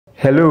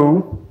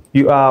Hello,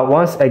 you are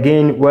once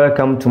again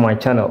welcome to my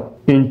channel.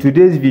 In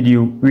today's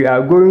video, we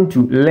are going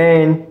to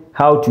learn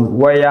how to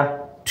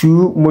wire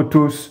two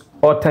motors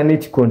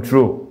alternate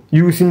control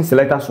using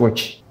selector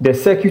switch. The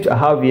circuit I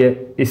have here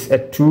is a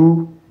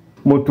two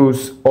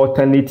motors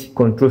alternate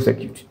control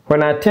circuit.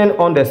 When I turn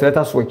on the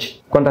selector switch,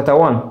 contactor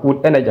 1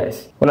 would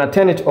energize. When I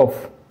turn it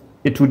off,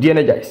 it would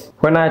de-energize.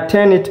 When I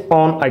turn it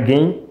on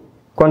again,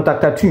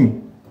 contactor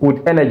 2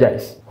 would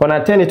energize. When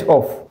I turn it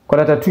off,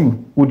 contactor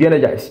 2 would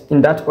de-energize.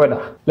 In that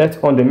order. Let's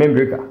on the main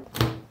breaker.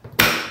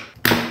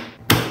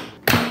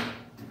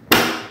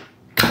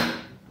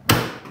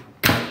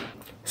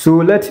 So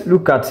let's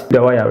look at the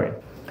wiring.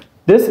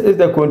 This is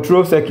the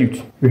control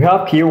circuit. We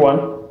have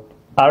K1,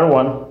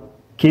 R1,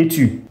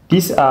 K2.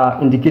 These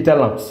are indicator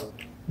lamps.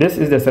 This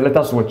is the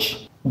selector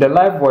switch. The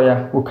live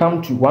wire will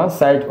come to one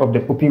side of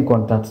the open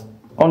contact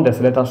on the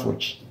selector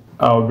switch.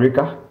 Our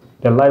breaker,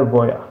 the live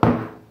wire.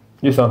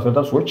 This is our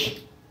selector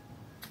switch.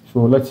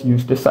 So let's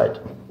use this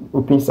side,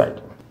 open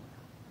side.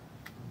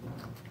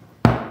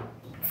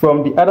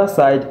 From the other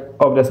side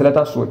of the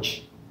selector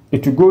switch,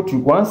 it will go to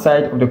one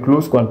side of the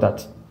closed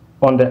contact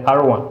on the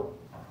R1.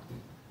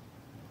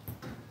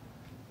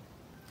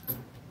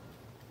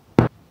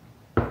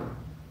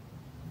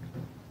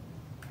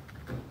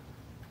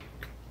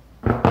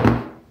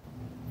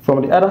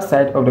 From the other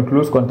side of the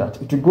closed contact,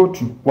 it will go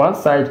to one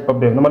side of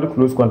the normally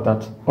closed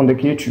contact on the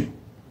K2.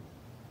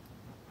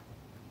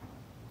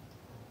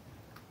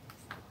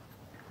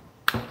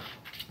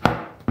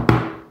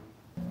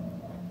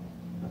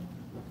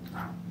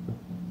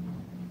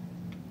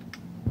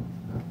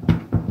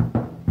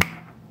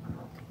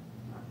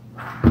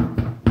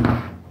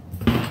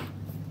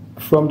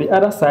 From the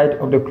other side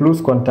of the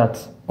closed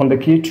contact on the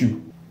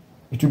K2,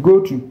 it will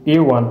go to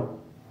A1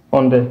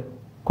 on the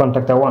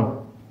contactor 1.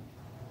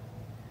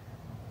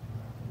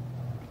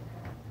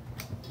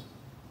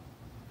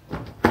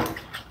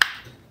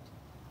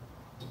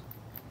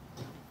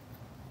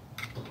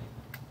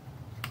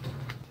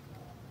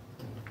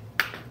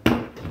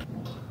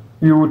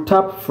 You will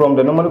tap from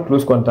the normal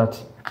closed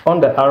contact on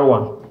the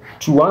R1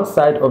 to one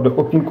side of the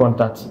open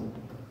contact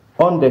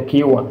on the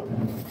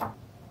K1.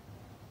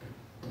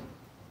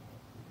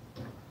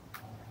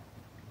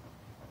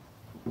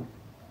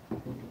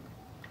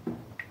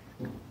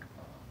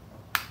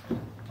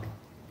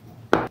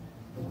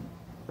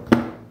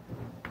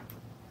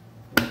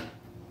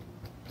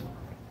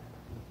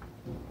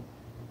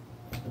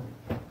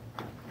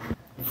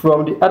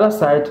 From the other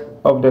side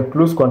of the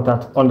closed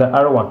contact on the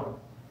R1,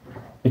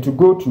 it will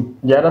go to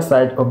the other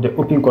side of the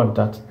open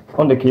contact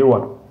on the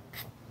K1.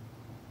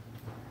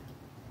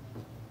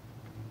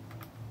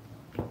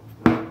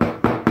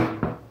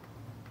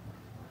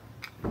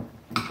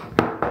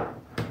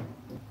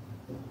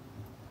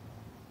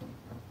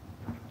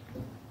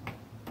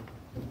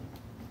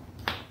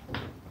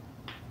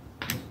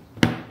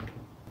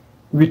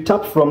 We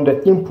tap from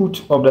the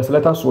input of the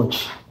selector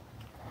switch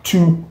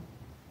to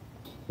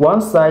one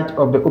side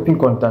of the open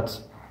contact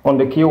on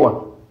the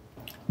K1.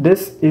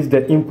 This is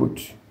the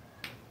input.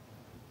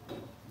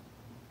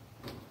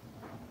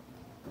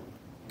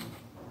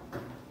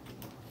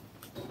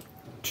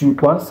 To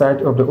one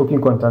side of the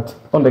open contact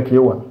on the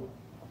K1.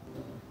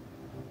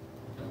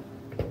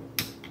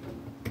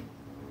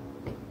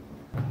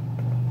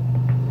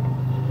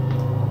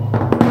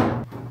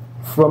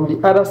 From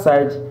the other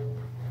side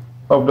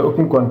of the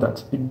open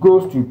contact, it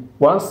goes to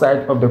one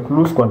side of the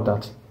closed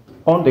contact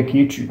on the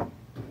K2.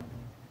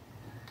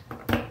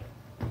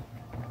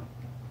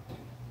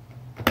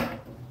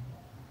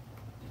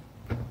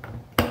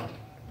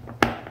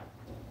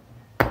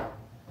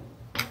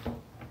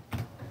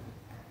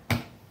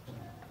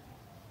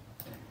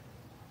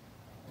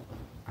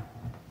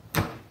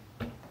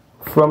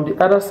 From the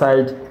other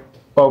side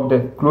of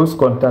the closed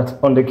contact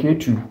on the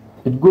K2,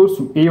 it goes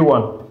to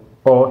A1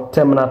 or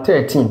terminal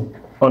 13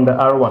 on the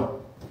R1.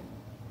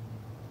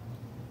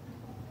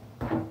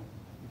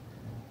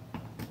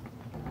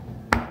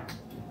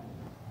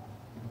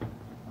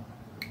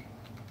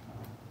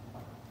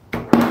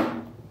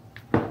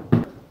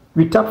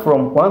 We tap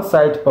from one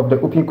side of the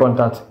open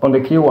contact on the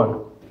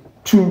K1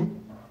 to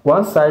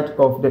one side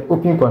of the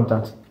open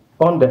contact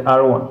on the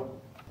R1.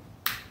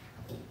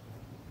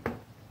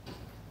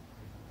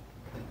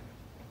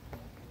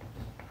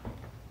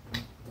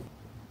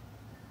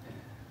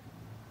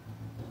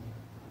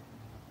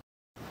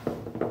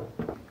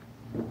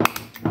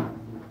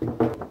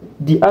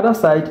 The other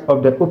side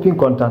of the open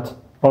contact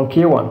on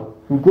K1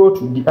 will go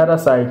to the other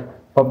side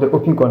of the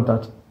open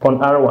contact on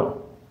R1.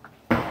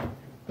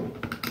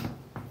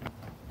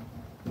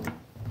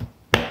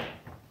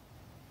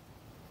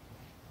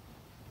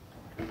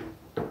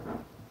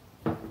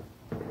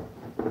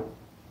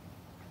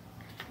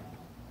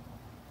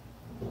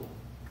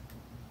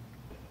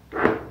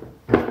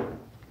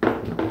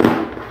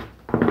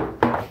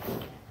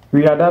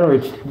 We are done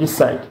with this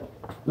side,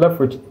 left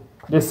with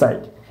this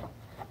side.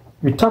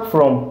 We tap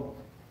from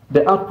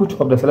the output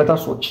of the selector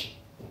switch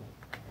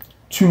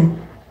to one side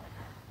of the open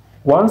contact on the R1. We tap from the output of the selector switch to one side of the open contact on the K1. From the other side of the open contact on the K2, it will go to one side of the open contact on the R1. We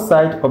tap from one side of the open contact on the K1 to one side of the open contact on the R1. We tap from one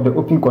side of the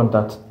open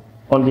contact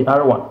on the K1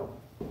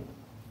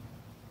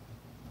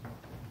 to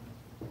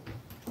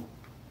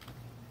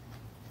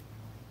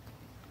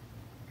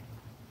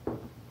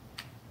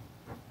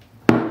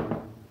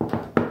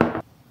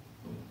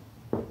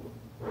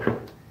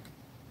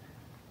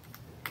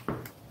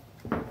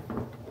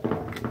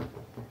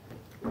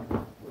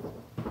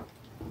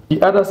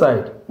The other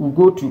side will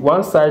go to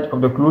one side of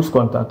the close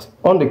contact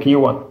on the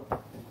K1.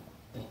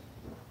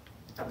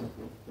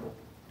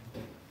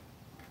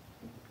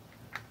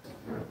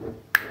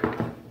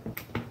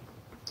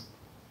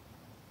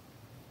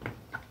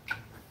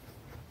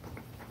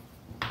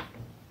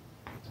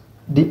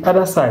 The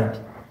other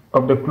side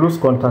of the close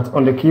contact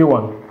on the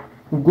K1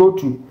 will go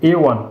to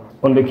A1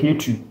 on the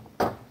K2.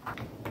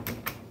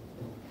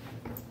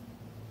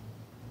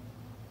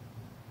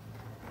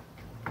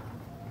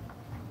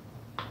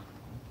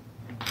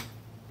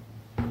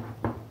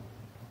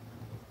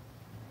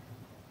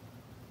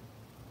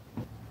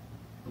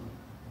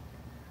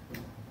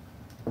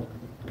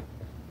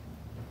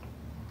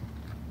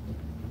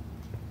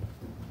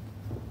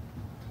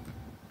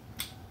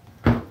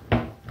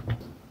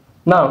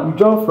 Now you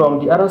jump from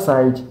the other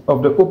side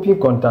of the open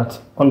contact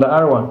on the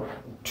R1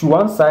 to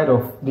one side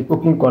of the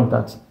open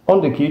contact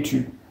on the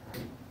K2.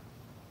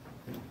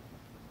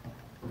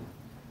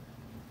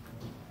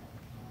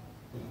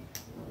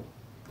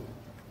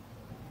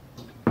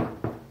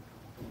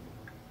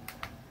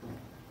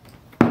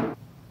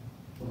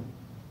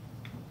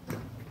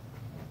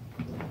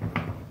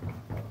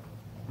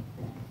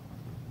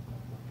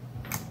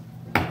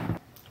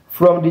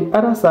 From the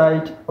other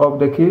side of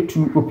the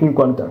K2 open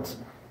contact,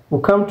 we'll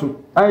come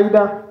to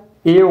either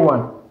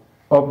A1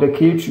 of the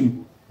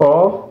K2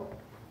 or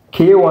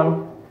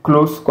K1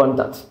 close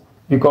contact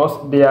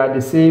because they are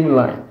the same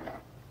line.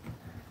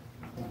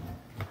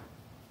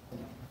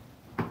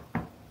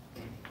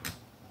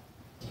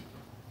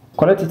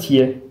 Connect it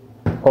here,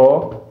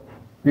 or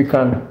we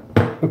can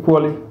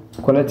equally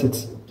connect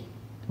it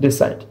this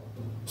side.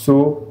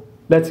 So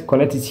let's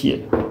connect it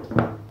here.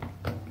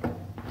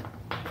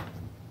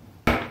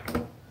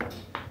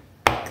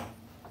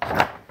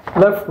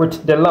 Left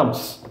with the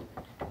lamps.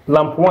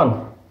 Lamp 1,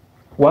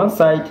 one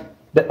side,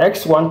 the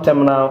X1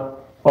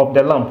 terminal of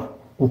the lamp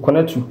will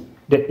connect to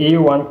the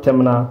A1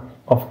 terminal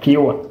of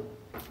K1.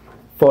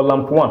 For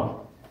lamp 1,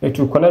 it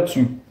will connect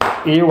to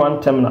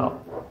A1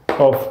 terminal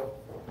of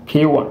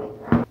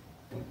K1.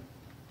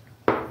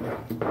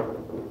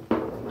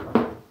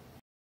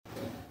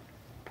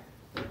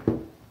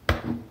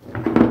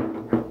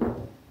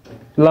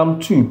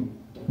 Lamp 2,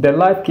 the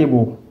live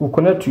cable will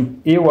connect to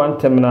A1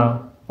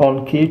 terminal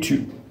on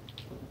K2.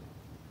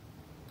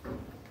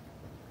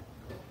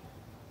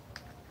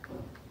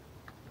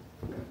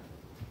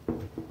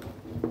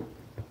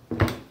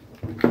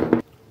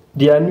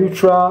 Their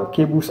neutral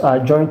cables are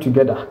joined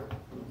together.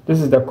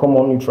 This is the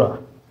common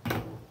neutral.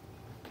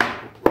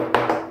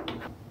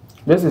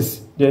 This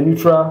is the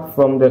neutral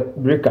from the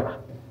breaker.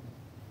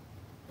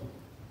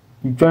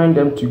 You join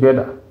them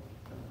together.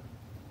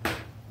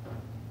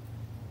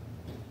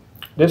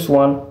 This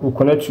one will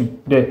connect to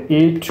the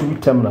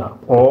A2 terminal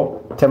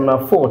or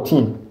terminal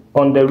 14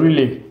 on the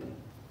relay.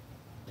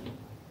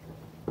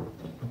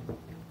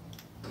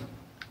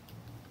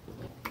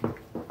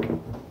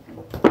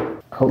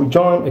 I will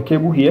join a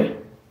cable here.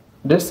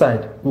 This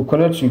side will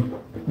connect to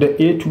the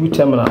A2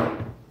 terminal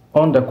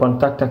on the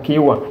contactor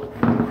K1.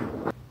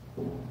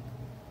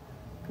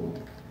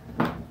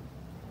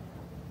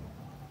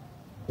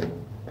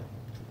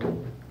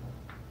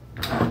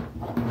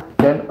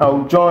 Then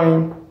I'll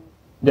join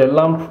the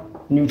lamp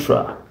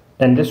neutral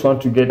and this one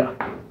together,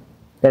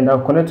 and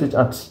I'll connect it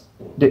at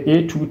the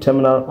A2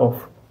 terminal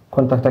of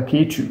contactor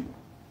K2.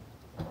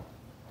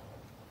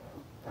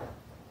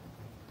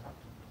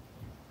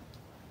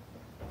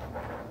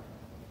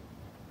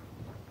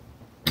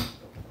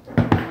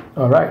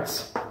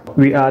 Alright,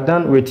 we are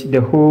done with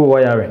the whole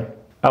wiring.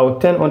 I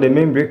will turn on the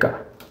main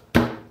breaker,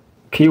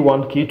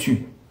 K1,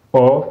 K2,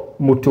 or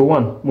motor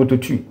 1, motor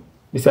 2.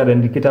 These are the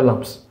indicator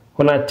lamps.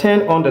 When I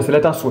turn on the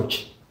selector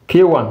switch,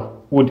 K1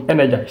 would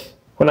energize.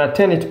 When I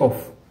turn it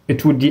off,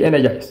 it would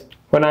de-energize.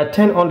 When I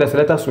turn on the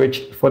selector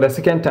switch for the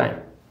second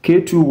time,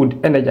 K2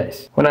 would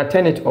energize. When I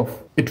turn it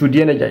off, it would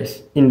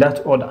de-energize in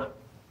that order.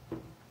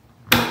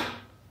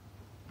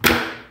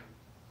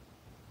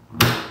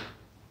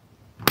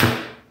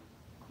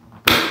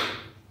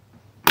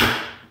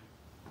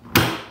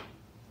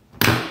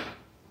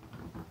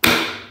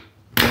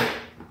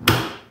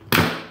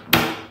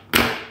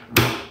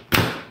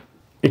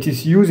 It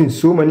is used in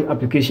so many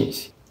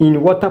applications,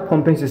 in water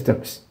pumping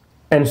systems,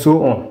 and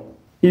so on.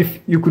 If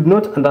you could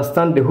not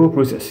understand the whole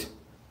process,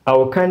 I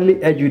will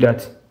kindly urge you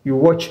that you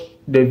watch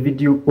the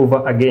video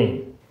over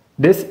again.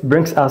 This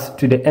brings us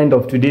to the end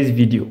of today's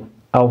video.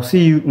 I'll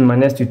see you in my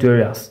next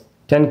tutorials.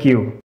 Thank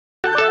you.